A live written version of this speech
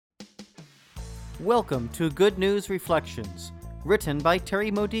Welcome to Good News Reflections, written by Terry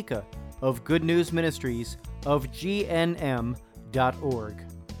Modica of Good News Ministries of GNM.org.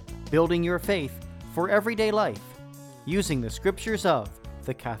 Building your faith for everyday life, using the scriptures of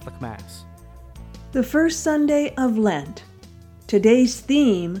the Catholic Mass. The first Sunday of Lent. Today's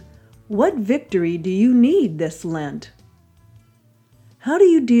theme, what victory do you need this Lent? How do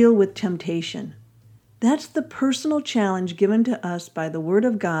you deal with temptation? That's the personal challenge given to us by the Word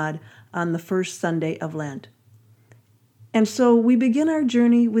of God on the first Sunday of Lent. And so we begin our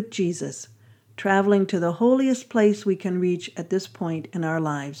journey with Jesus, traveling to the holiest place we can reach at this point in our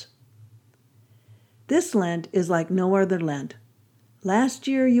lives. This Lent is like no other Lent. Last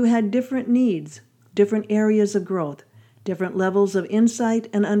year you had different needs, different areas of growth, different levels of insight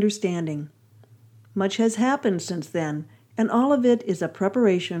and understanding. Much has happened since then, and all of it is a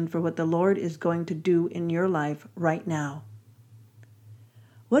preparation for what the Lord is going to do in your life right now.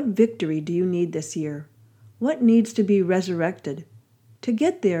 What victory do you need this year? What needs to be resurrected? To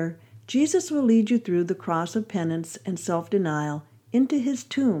get there, Jesus will lead you through the cross of penance and self-denial into his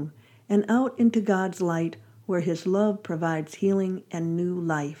tomb and out into God's light where his love provides healing and new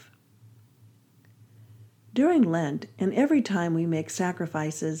life. During Lent, and every time we make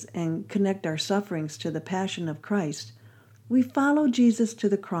sacrifices and connect our sufferings to the passion of Christ, we follow Jesus to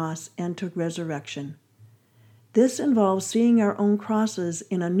the cross and to resurrection. This involves seeing our own crosses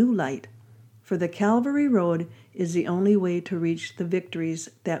in a new light, for the Calvary Road is the only way to reach the victories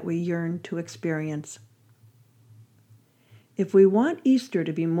that we yearn to experience. If we want Easter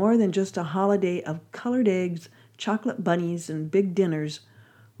to be more than just a holiday of colored eggs, chocolate bunnies, and big dinners,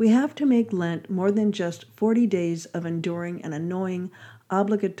 we have to make Lent more than just 40 days of enduring an annoying,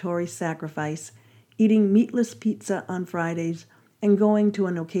 obligatory sacrifice, eating meatless pizza on Fridays, and going to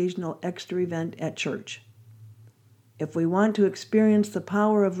an occasional extra event at church. If we want to experience the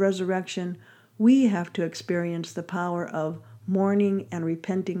power of resurrection, we have to experience the power of mourning and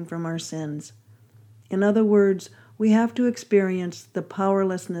repenting from our sins. In other words, we have to experience the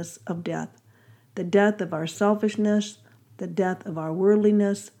powerlessness of death, the death of our selfishness, the death of our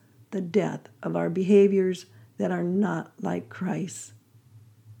worldliness, the death of our behaviors that are not like Christ.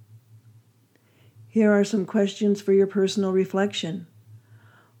 Here are some questions for your personal reflection.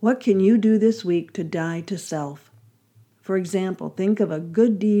 What can you do this week to die to self? For example, think of a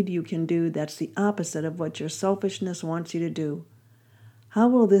good deed you can do that's the opposite of what your selfishness wants you to do. How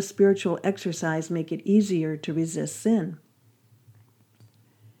will this spiritual exercise make it easier to resist sin?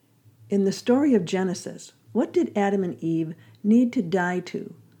 In the story of Genesis, what did Adam and Eve need to die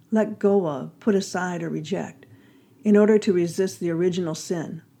to, let go of, put aside, or reject in order to resist the original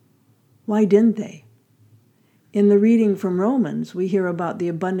sin? Why didn't they? In the reading from Romans, we hear about the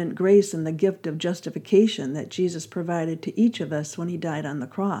abundant grace and the gift of justification that Jesus provided to each of us when he died on the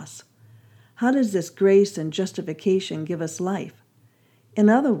cross. How does this grace and justification give us life? In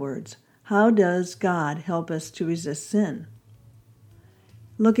other words, how does God help us to resist sin?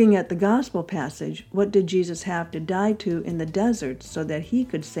 Looking at the gospel passage, what did Jesus have to die to in the desert so that he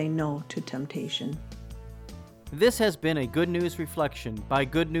could say no to temptation? This has been a Good News Reflection by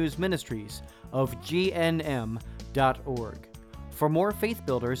Good News Ministries of GNM.org. For more faith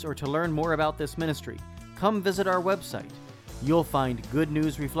builders or to learn more about this ministry, come visit our website. You'll find Good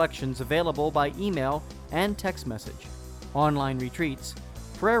News Reflections available by email and text message, online retreats,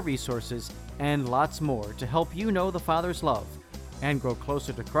 prayer resources, and lots more to help you know the Father's love and grow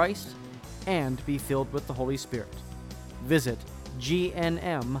closer to Christ and be filled with the Holy Spirit. Visit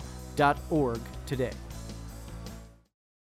GNM.org today.